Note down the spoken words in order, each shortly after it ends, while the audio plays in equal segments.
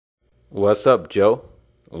What's up, Joe?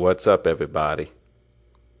 What's up, everybody?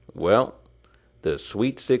 Well, the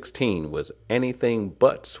Sweet 16 was anything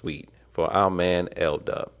but sweet for our man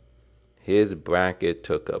LDub. His bracket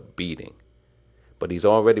took a beating, but he's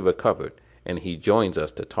already recovered, and he joins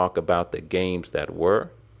us to talk about the games that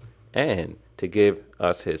were and to give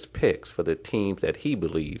us his picks for the teams that he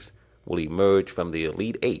believes will emerge from the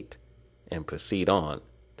Elite Eight and proceed on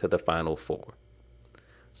to the Final Four.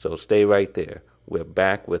 So stay right there. We're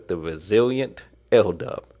back with the resilient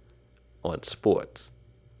LDub on Sports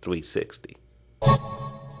 360.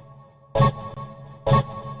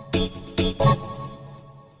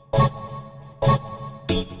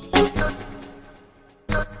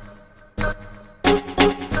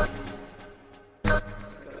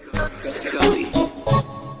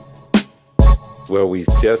 Well, we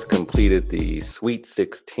just completed the Sweet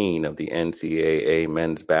 16 of the NCAA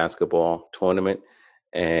men's basketball tournament,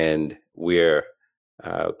 and we're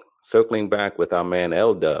circling back with our man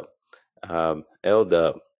LDub.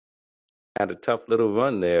 LDub had a tough little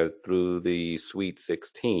run there through the Sweet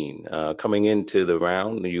 16. Coming into the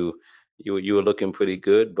round, you were looking pretty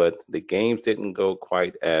good, but the games didn't go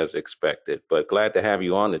quite as expected. But glad to have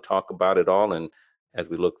you on to talk about it all, and as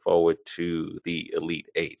we look forward to the Elite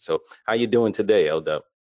Eight. So, how you doing today, LDub?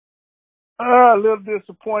 A little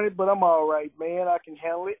disappointed, but I'm all right, man. I can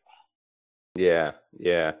handle it. Yeah.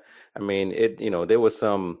 I mean, there was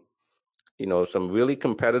some really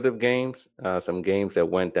competitive games, some games that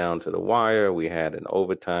went down to the wire. We had an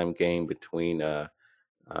overtime game between,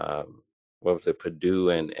 Purdue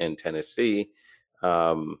and Tennessee.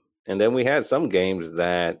 And then we had some games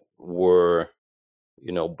that were,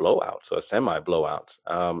 blowouts or semi-blowouts.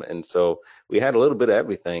 And so we had a little bit of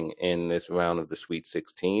everything in this round of the Sweet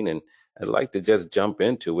 16. And I'd like to just jump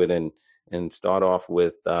into it and start off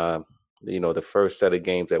with, the first set of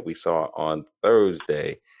games that we saw on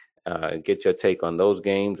Thursday. Get your take on those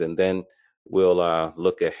games, and then we'll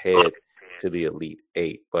look ahead to the Elite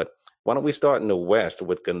Eight. But why don't we start in the West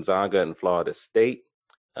with Gonzaga and Florida State?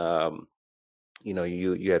 You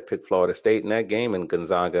had picked Florida State in that game, and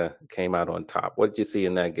Gonzaga came out on top. What did you see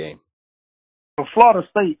in that game? Well, Florida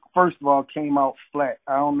State, first of all, came out flat.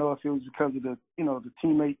 I don't know if it was because of the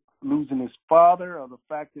teammate losing his father, or the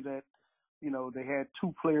fact that, they had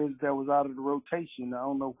two players that was out of the rotation. I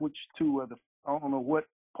don't know which two I don't know what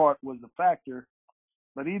part was the factor,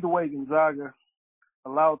 but either way, Gonzaga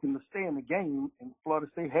allowed them to stay in the game, and Florida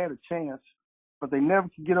State had a chance, but they never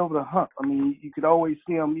could get over the hump. I mean, you could always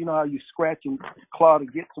see them, you know how you scratch and claw to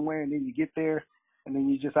get somewhere, and then you get there, and then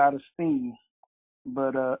you're just out of steam.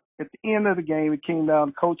 But at the end of the game, it came down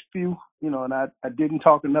to Coach Few, and I didn't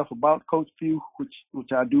talk enough about Coach Few,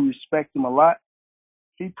 which I do respect him a lot.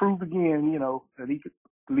 He proved again, that he could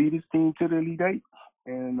lead his team to the Elite Eight.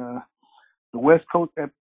 And the West Coast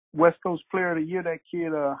Player of the Year, that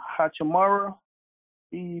kid Hachimura,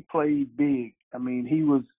 he played big. I mean, he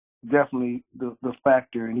was definitely the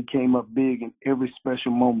factor, and he came up big in every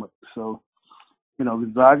special moment. So,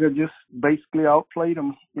 Gonzaga just basically outplayed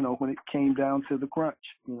him, when it came down to the crunch,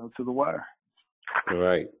 to the wire.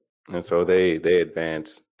 Right. And so they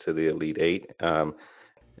advanced to the Elite Eight,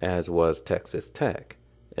 as was Texas Tech,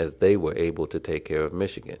 as they were able to take care of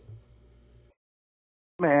Michigan.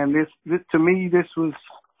 Man, this to me, this was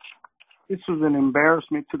an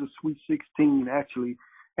embarrassment to the Sweet 16, actually,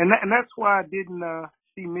 and that's why I didn't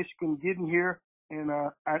see Michigan getting here, and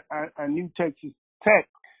I knew Texas Tech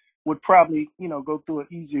would probably go through an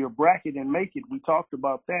easier bracket and make it. We talked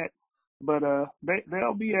about that, but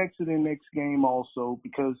they'll be exiting next game also,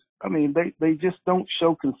 because I mean they just don't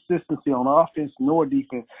show consistency on offense nor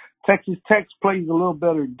defense. Texas Tech plays a little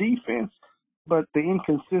better defense, but the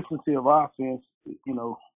inconsistency of offense, it's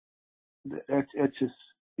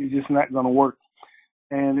just not going to work.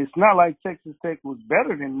 And it's not like Texas Tech was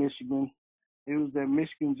better than Michigan. It was that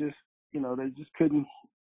Michigan just, they just couldn't.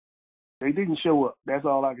 They didn't show up. That's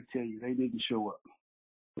all I could tell you. They didn't show up.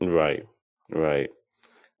 Right.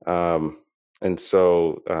 And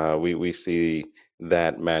so we see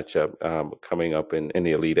that matchup coming up in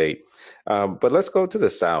the Elite Eight. But let's go to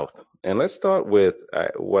the South, and let's start with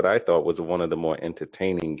what I thought was one of the more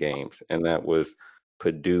entertaining games, and that was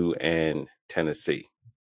Purdue and Tennessee.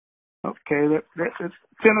 Okay, that's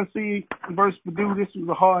Tennessee versus Purdue. This was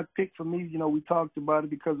a hard pick for me. We talked about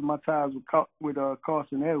it because of my ties with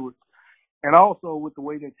Carson Edwards. And also with the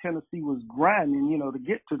way that Tennessee was grinding, to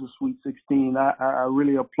get to the Sweet 16, I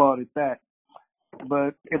really applauded that.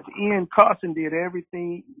 But at the end, Carson did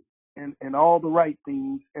everything and all the right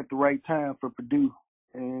things at the right time for Purdue.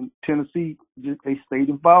 And Tennessee, they stayed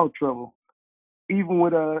in foul trouble. Even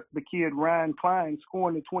with the kid Ryan Klein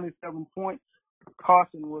scoring the 27 points,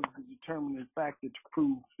 Carson was the determining factor to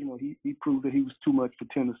prove, he proved that he was too much for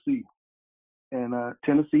Tennessee. And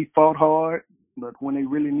Tennessee fought hard, but when they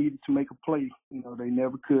really needed to make a play, they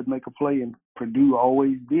never could make a play, and Purdue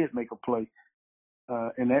always did make a play.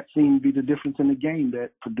 And that seemed to be the difference in the game,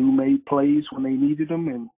 that Purdue made plays when they needed them,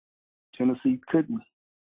 and Tennessee couldn't.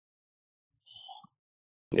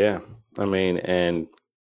 Yeah, I mean, and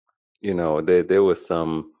there was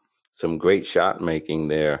some great shot making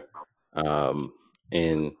there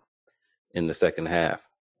in the second half.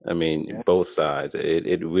 I mean, both sides.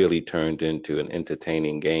 It really turned into an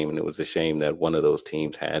entertaining game, and it was a shame that one of those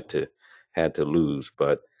teams had to lose.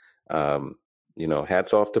 But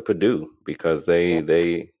hats off to Purdue, because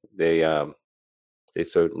they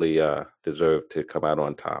certainly deserve to come out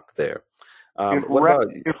on top there. If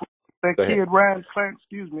that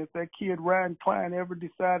kid Ryan Klein ever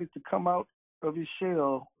decided to come out of his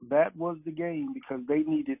shell, that was the game, because they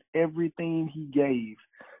needed everything he gave.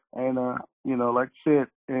 And like I said,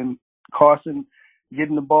 and Carson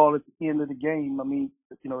getting the ball at the end of the game. I mean,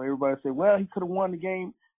 everybody said, well, he could have won the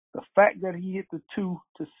game. The fact that he hit the 2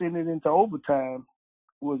 to send it into overtime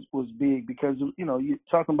was big, because you're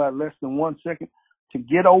talking about less than 1 second to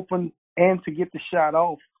get open and to get the shot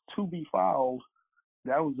off to be fouled.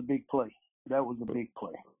 That was a big play.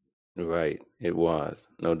 Right, it was,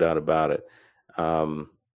 no doubt about it. And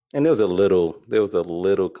there was a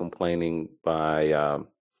little complaining by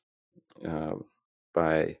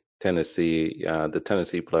Tennessee, the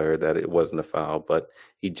Tennessee player, that it wasn't a foul, but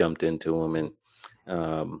he jumped into him, and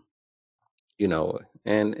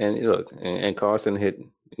and Carson hit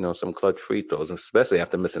some clutch free throws, especially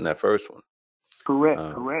after missing that first one. Correct.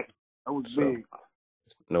 That was big.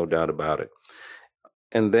 No doubt about it.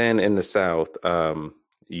 And then in the South,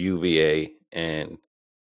 UVA and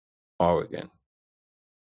Oregon.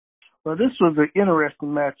 Well, this was an interesting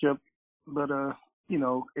matchup, but at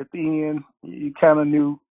the end, you kind of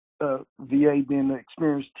knew VA, being the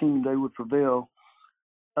experienced team, they would prevail.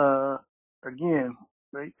 Again,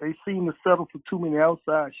 they seemed to settle for too many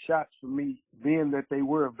outside shots for me, being that they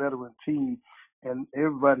were a veteran team, and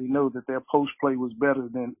everybody knows that their post play was better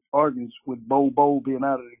than Oregon's. With Bo being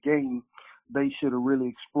out of the game, they should have really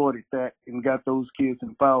exploited that and got those kids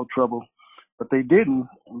in foul trouble, but they didn't.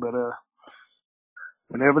 But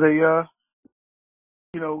whenever they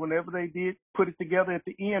did put it together at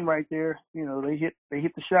the end right there, they hit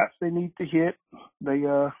the shots they need to hit. They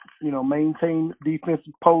maintain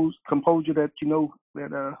defensive composure that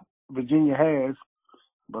that Virginia has.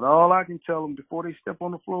 But all I can tell them, before they step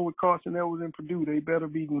on the floor with Carson Edwards in Purdue, they better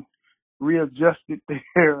be readjusted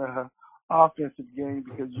their offensive game,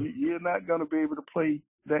 because you're not going to be able to play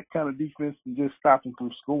that kind of defense and just stop them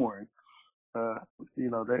from scoring.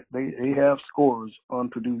 They have scorers on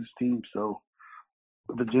Purdue's team, so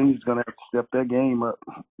Virginia's going to have to step their game up.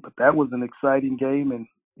 But that was an exciting game, and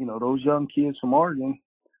those young kids from Oregon,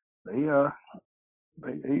 they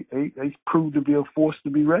proved to be a force to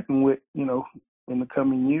be reckoned with. In the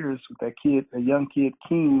coming years, with a young kid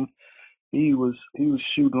King, he was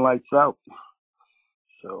shooting lights out.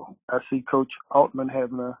 So I see Coach Altman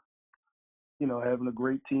having a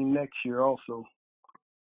great team next year also.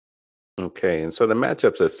 Okay, and so the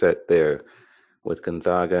matchups are set there with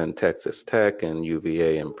Gonzaga and Texas Tech, and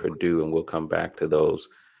UVA and Purdue, and we'll come back to those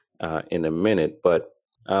in a minute. But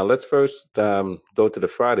let's first go to the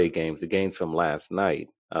Friday games, the games from last night.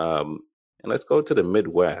 And let's go to the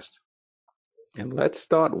Midwest. And let's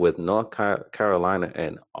start with North Carolina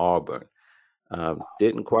and Auburn.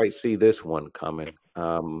 Didn't quite see this one coming.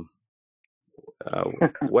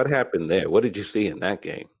 What happened there? What did you see in that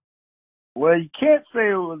game? Well, you can't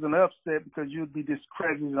say it was an upset, because you'd be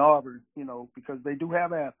discrediting Auburn, because they do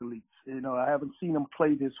have athletes. I haven't seen them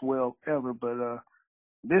play this well ever, but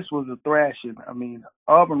this was a thrashing. I mean,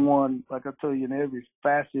 Auburn won, like I tell you, in every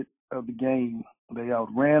facet of the game. They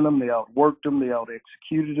outran them, they outworked them, they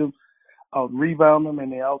out-executed them, out-rebounded them,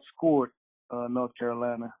 and they outscored North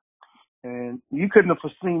Carolina. And you couldn't have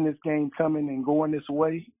foreseen this game coming and going this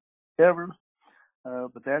way ever.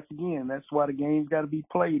 But that's why the game's got to be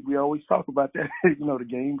played. We always talk about that. The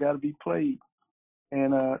game got to be played.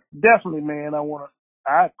 And definitely, man,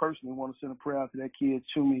 I personally want to send a prayer out to that kid,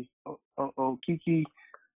 Chumi Okiki.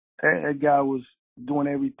 That guy was doing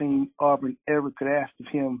everything Auburn ever could ask of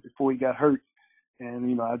him before he got hurt.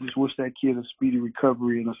 And, I just wish that kid a speedy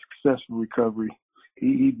recovery and a successful recovery.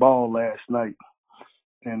 He balled last night.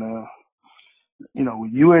 And,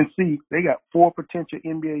 with UNC, they got 4 potential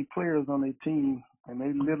NBA players on their team, and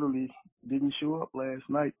they literally didn't show up last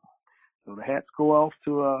night. So the hats go off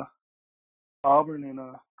to Auburn and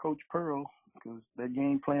Coach Pearl, because that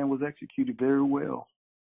game plan was executed very well.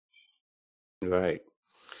 Right.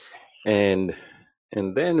 And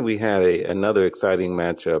then we had another exciting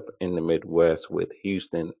matchup in the Midwest with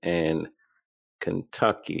Houston and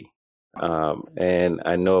Kentucky. And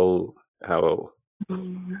I know how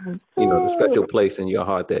the special place in your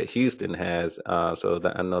heart that Houston has. So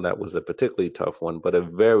that I know that was a particularly tough one, but a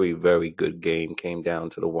very, very good game came down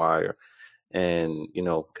to the wire. And,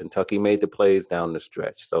 Kentucky made the plays down the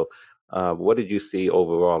stretch. So what did you see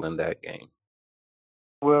overall in that game?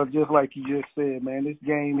 Well, just like you just said, man, this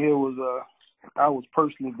game here was I was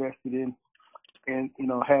personally invested in, and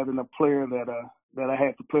having a player that I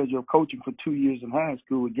had the pleasure of coaching for 2 years in high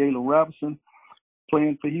school with Galen Robinson,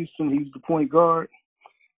 playing for Houston. He was the point guard.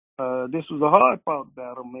 This was a hard-fought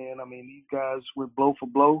battle, man. I mean, these guys went blow for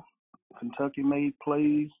blow. Kentucky made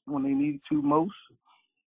plays when they needed to most.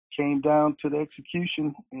 Came down to the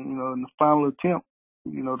execution, and, in the final attempt,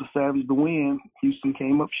 to salvage the win, Houston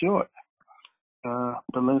came up short.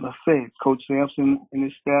 But like I said, Coach Sampson and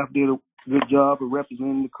his staff did a good job of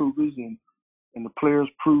representing the Cougars, and the players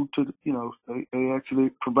proved they actually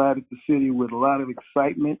provided the city with a lot of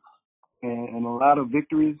excitement and a lot of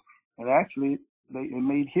victories. And actually, they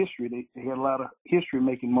made history. They had a lot of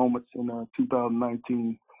history-making moments in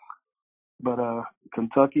 2019. But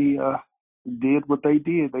Kentucky did what they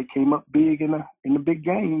did. They came up big in the big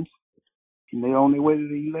games, and they're on their way to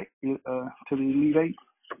the Elite Eight.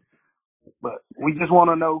 But we just want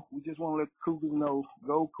to know. We just want to let the Cougars know.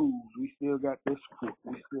 Go Cougs. We still got their support.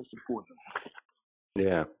 We still support them.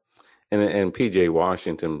 Yeah. And P.J.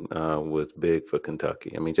 Washington was big for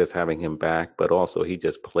Kentucky. I mean, just having him back, but also he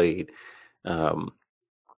just played.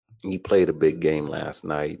 He played a big game last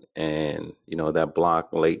night, and that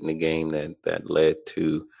block late in the game that led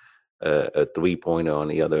to a 3-pointer on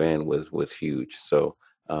the other end was huge. So,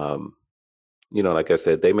 like I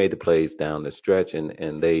said, they made the plays down the stretch,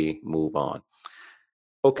 and they move on.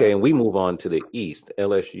 Okay, and we move on to the East,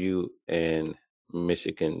 LSU and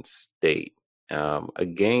Michigan State. A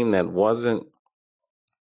game that wasn't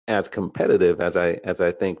as competitive as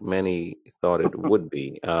I think many thought it would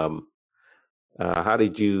be. How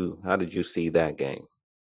did you see that game?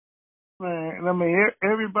 Man, I mean,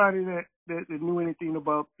 everybody that knew anything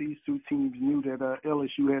about these two teams knew that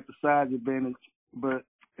LSU had the size advantage, but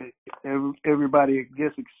everybody, I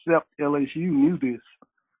guess, except LSU knew this.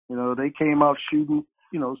 They came out shooting,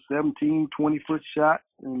 17, 20-foot shots,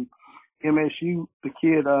 and MSU, the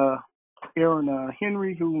kid, Aaron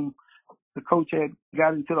Henry, whom the coach had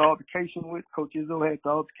got into the altercation with, Coach Izzo had the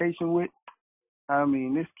altercation with. I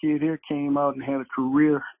mean, this kid here came out and had a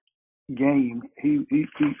career game. He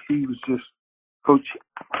was just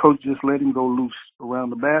coach just let him go loose around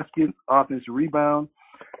the basket, offensive rebound,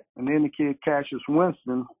 and then the kid Cassius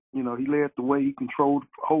Winston, he led the way. He controlled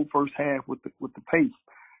the whole first half with the pace.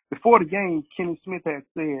 Before the game, Kenny Smith had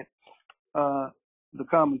said, the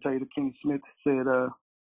commentator Kenny Smith said,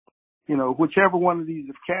 whichever one of these,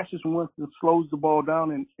 if Cassius Winston slows the ball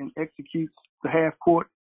down and executes the half court,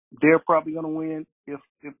 they're probably going to win. If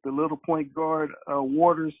the little point guard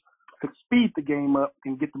Waters could speed the game up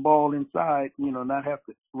and get the ball inside, not have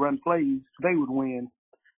to run plays, they would win.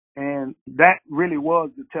 And that really was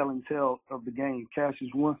the telling tale of the game.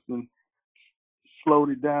 Cassius Winston slowed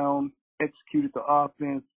it down, executed the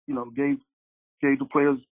offense, gave the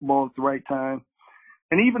players ball at the right time.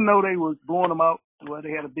 And even though they were blowing them out,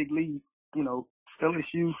 they had a big lead,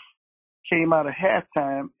 LSU came out of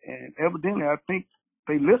halftime, and evidently I think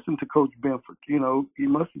they listened to Coach Benford. He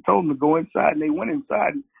must have told them to go inside, and they went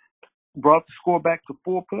inside and brought the score back to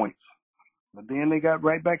 4 points. But then they got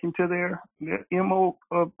right back into their MO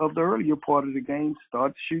of the earlier part of the game,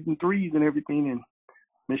 started shooting threes and everything, and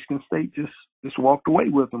Michigan State just walked away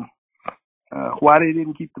with them. Why they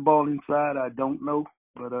didn't keep the ball inside, I don't know,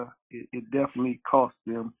 but it definitely cost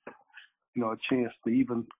them, a chance to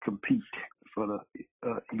even compete for the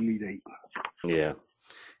Elite Eight. Yeah.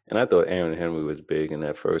 And I thought Aaron Henry was big in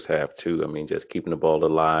that first half, too. I mean, just keeping the ball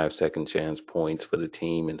alive, second chance points for the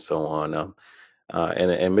team and so on.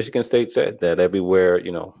 And Michigan State said that everywhere,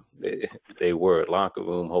 they were, locker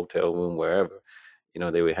room, hotel room, wherever,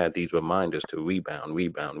 they had these reminders to rebound.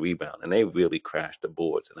 And they really crashed the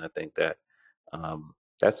boards. And I think that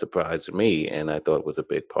surprised me, and I thought it was a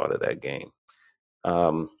big part of that game.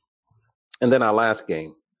 And then our last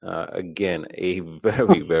game, again, a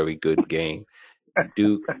very, very good game.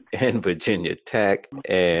 Duke and Virginia Tech,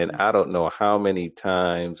 and I don't know how many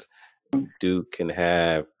times Duke can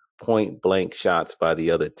have point blank shots by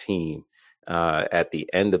the other team at the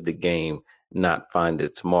end of the game not find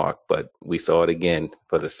its mark, but we saw it again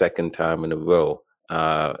for the second time in a row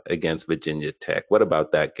against Virginia Tech. What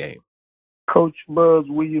about that game? Coach Buzz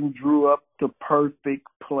Williams drew up the perfect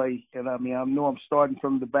play. And I mean, I know I'm starting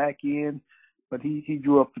from the back end, but he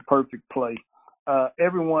drew up the perfect play.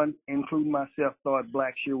 Everyone, including myself, thought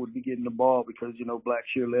Blackshear would be getting the ball because, you know,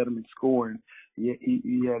 Blackshear led him in scoring.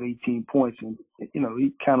 He had 18 points, and, you know,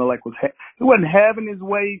 he kind of like he wasn't having his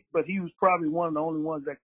way, but he was probably one of the only ones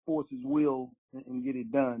that could force his will and get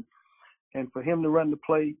it done. And for him to run the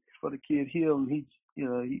play for the kid Hill, and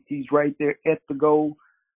he's right there at the goal.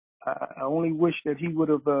 I only wish that he would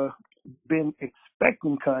have been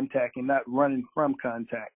expecting contact and not running from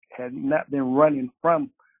contact. Had he not been running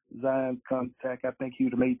from Zion's contact, I think he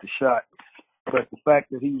would have made the shot. But the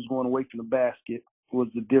fact that he was going away from the basket was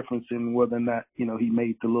the difference in whether or not, you know, he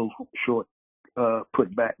made the little short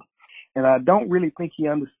putback. And I don't really think he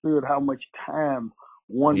understood how much time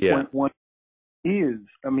 1.1 is.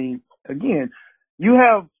 I mean, again, you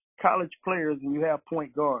have college players and you have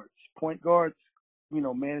point guards. Point guards, you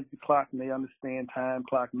know, manage the clock and they understand time,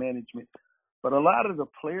 clock management. But a lot of the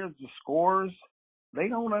players, the scorers, they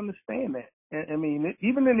don't understand that. I mean,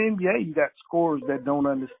 even in the NBA, you got scorers that don't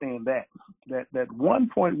understand that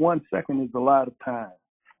 1.1 second is a lot of time.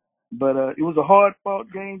 But it was a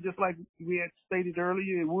hard-fought game, just like we had stated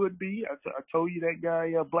earlier it would be. I told you that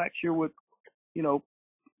guy Blackshear would, you know,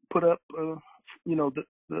 put up, you know,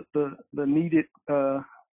 the needed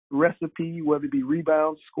recipe, whether it be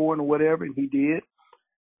rebounds, scoring, or whatever, and he did.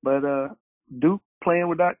 But Duke playing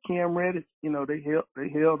without Cam Reddish, you know, they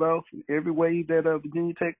held off every wave that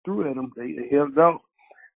Virginia Tech threw at them. They held off.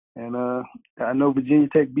 And I know Virginia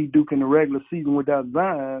Tech beat Duke in the regular season without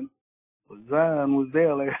Zion. But Zion was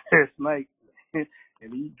there last night, and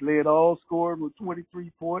he led all scored with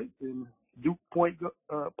 23 points. And Duke point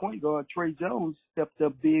guard Trey Jones stepped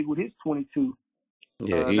up big with his 22.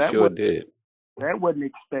 Yeah, he sure did. That wasn't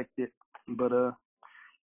expected, but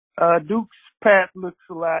Duke's path looks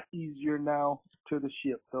a lot easier now to the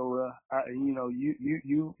ship. So,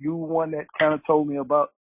 you one that kind of told me about,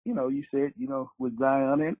 you know, you said, you know, with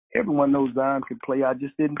Zion, and everyone knows Zion could play. I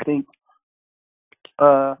just didn't think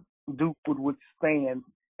Duke would withstand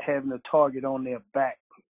having a target on their back,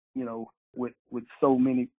 you know, with so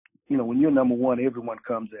many, you know, when you're number one, everyone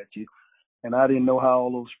comes at you. And I didn't know how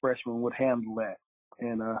all those freshmen would handle that.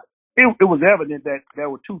 And it was evident that there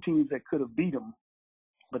were two teams that could have beat them,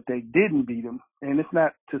 but they didn't beat them. And it's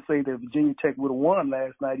not to say that Virginia Tech would have won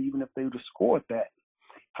last night, even if they would have scored that.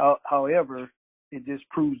 However, it just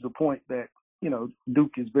proves the point that, you know,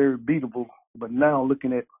 Duke is very beatable. But now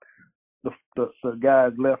looking at the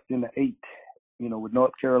guys left in the 8, you know, with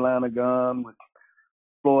North Carolina gone, with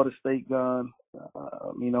Florida State gone,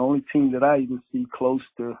 the only team that I even see close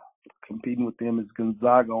to competing with them is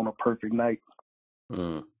Gonzaga on a perfect night.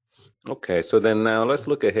 Okay, so then now let's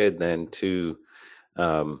look ahead then to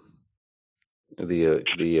the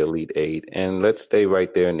Elite 8, and let's stay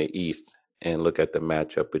right there in the East and look at the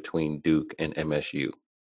matchup between Duke and MSU.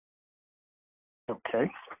 Okay.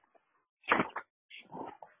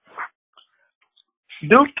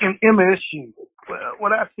 Duke and MSU. Well,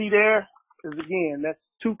 what I see there is, again, that's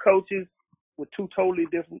two coaches with two totally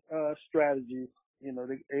different strategies. You know,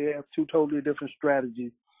 they have two totally different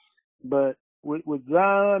strategies. But with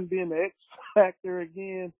Zion being the X factor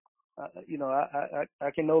again,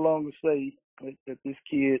 I can no longer say that this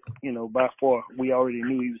kid, you know, by far, we already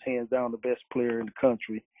knew he was hands down the best player in the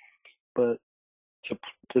country. But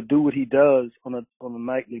to do what he does on a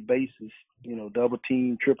nightly basis, you know, double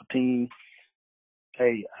team, triple team,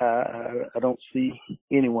 hey, I don't see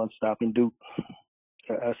anyone stopping Duke.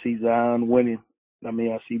 I see Zion winning.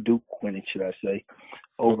 I see Duke winning, should I say,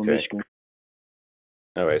 over Michigan.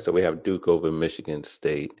 All right, so we have Duke over Michigan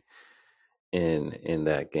State in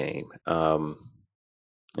that game.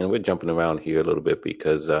 And we're jumping around here a little bit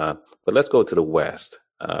because, but let's go to the West.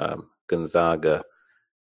 Gonzaga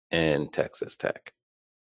and Texas Tech.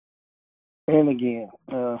 And again,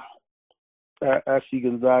 I see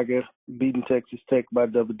Gonzaga beating Texas Tech by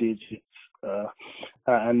double digits.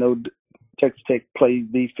 I know Texas Tech plays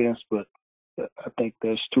defense, but I think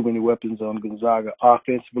there's too many weapons on Gonzaga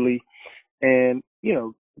offensively. And, you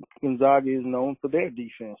know, Gonzaga is known for their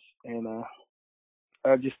defense. And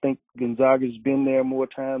I just think Gonzaga's been there more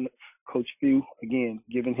time. Coach Few, again,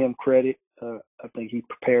 giving him credit. I think he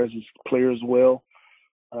prepares his players well.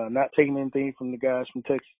 Not taking anything from the guys from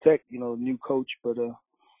Texas Tech, you know, new coach, but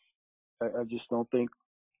I just don't think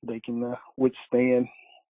they can withstand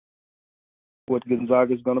what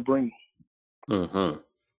Gonzaga's going to bring. Mm-hmm.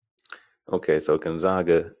 Okay, so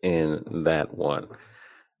Gonzaga in that one.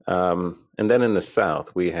 And then in the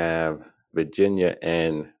South, we have Virginia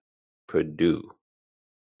and Purdue.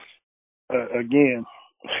 Again,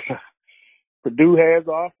 Purdue has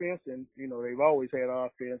offense, and they've always had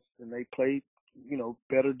offense, and they played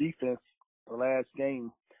better defense the last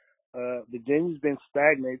game. Virginia's been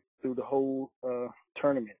stagnant through the whole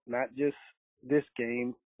tournament, not just this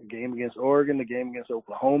game, the game against Oregon, the game against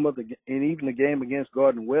Oklahoma, and even the game against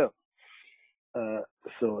Gardner-Webb.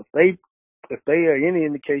 So if they are any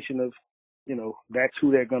indication of, that's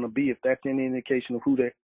who they're going to be, if that's any indication of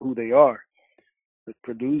who they are, that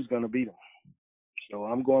Purdue's going to beat them. So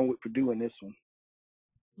I'm going with Purdue in this one.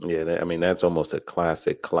 Yeah, I mean, that's almost a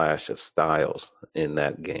classic clash of styles in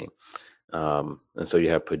that game. And so you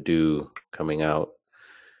have Purdue coming out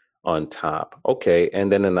on top. Okay,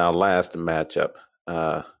 and then in our last matchup,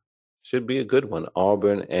 should be a good one,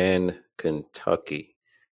 Auburn and Kentucky.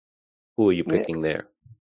 Who are you picking there?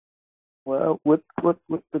 Well, with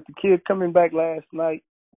the kid coming back last night,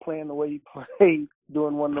 playing the way he played,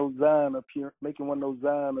 doing making one of those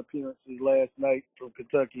Zion appearances last night for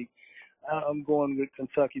Kentucky, I'm going with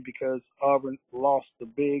Kentucky because Auburn lost a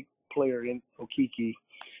big player in Okeke.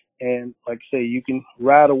 And like I say, you can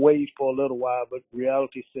ride a wave for a little while, but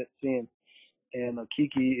reality sets in. And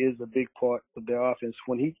Okeke is a big part of their offense.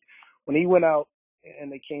 When he went out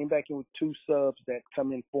and they came back in with two subs that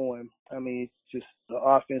come in for him, I mean, it's just the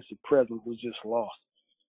offensive presence was just lost.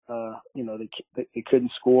 They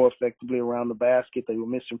couldn't score effectively around the basket. They were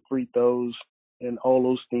missing free throws, and all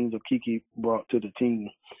those things Okeke brought to the team.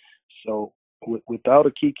 So without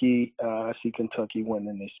Okeke, I see Kentucky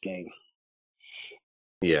winning this game.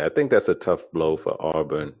 Yeah, I think that's a tough blow for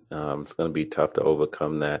Auburn. It's going to be tough to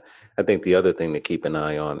overcome that. I think the other thing to keep an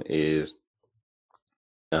eye on is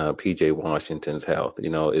PJ Washington's health.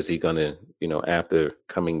 Is he going to, after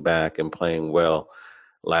coming back and playing well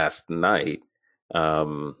last night,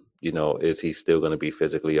 is he still going to be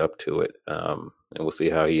physically up to it? And we'll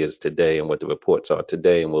see how he is today and what the reports are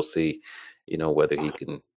today, and we'll see, whether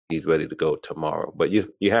he's ready to go tomorrow. But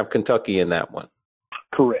you have Kentucky in that one.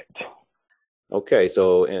 Correct. Okay,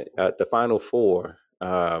 so the final four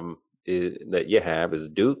that you have is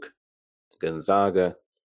Duke, Gonzaga,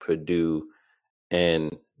 Purdue,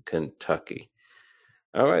 and Kentucky.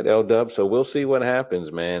 All right, LDub. So we'll see what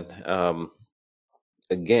happens, man.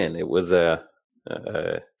 Again, it was a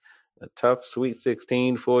tough Sweet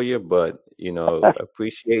 16 for you, but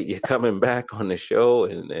appreciate you coming back on the show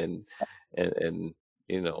and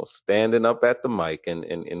standing up at the mic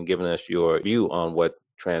and giving us your view on what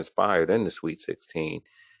transpired in the Sweet 16,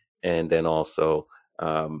 and then also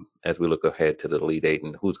as we look ahead to the Elite Eight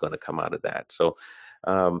and who's going to come out of that. So,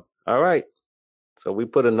 all right. So we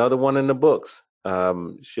put another one in the books.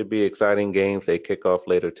 Should be exciting games. They kick off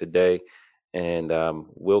later today, and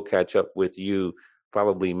we'll catch up with you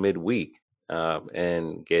probably midweek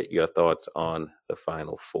and get your thoughts on the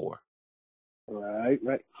Final Four. Right.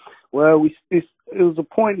 Well, it was a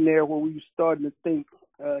point in there where we were starting to think,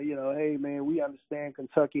 hey, man, we understand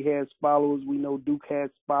Kentucky has followers. We know Duke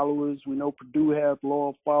has followers. We know Purdue has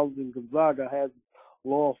loyal followers, and Gonzaga has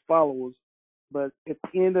loyal followers. But at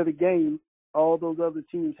the end of the game, all those other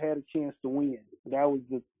teams had a chance to win. That was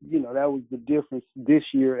the difference this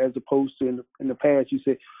year as opposed to in the past. You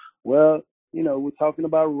said, well, we're talking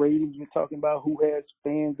about ratings. We're talking about who has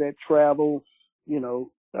fans that travel,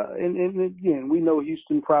 and again, we know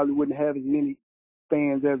Houston probably wouldn't have as many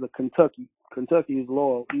fans as a Kentucky. Kentucky is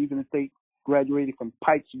loyal. Even if they graduated from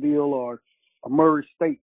Pikesville or Murray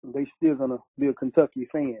State, they still going to be a Kentucky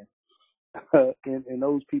fan. And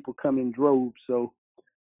those people come in droves. So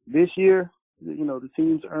this year, the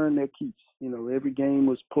teams earned their keeps. Every game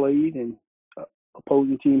was played and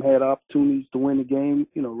opposing team had opportunities to win the game.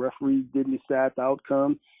 Referees didn't decide the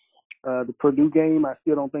outcome. The Purdue game, I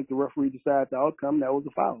still don't think the referee decided the outcome. That was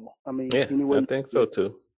a foul. I mean, yeah, anyway, I think so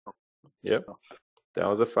too. Yep, that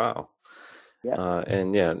was a foul. Yeah.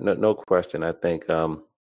 And yeah, no question. I think,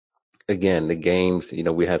 again, the games,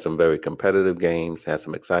 we had some very competitive games, had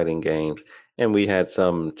some exciting games, and we had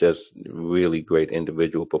some just really great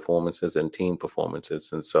individual performances and team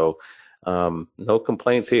performances. And so no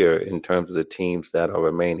complaints here in terms of the teams that are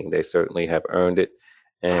remaining. They certainly have earned it.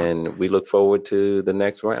 And we look forward to the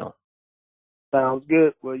next round. Sounds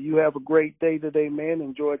good. Well, you have a great day today, man.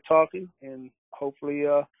 Enjoy talking, and hopefully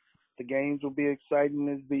the games will be exciting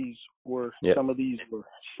as these were. Yep. Some of these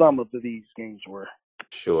games were.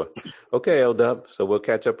 Sure. Okay, LDub. So we'll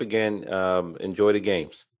catch up again. Enjoy the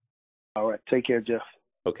games. All right. Take care, Jeff.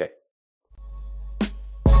 Okay.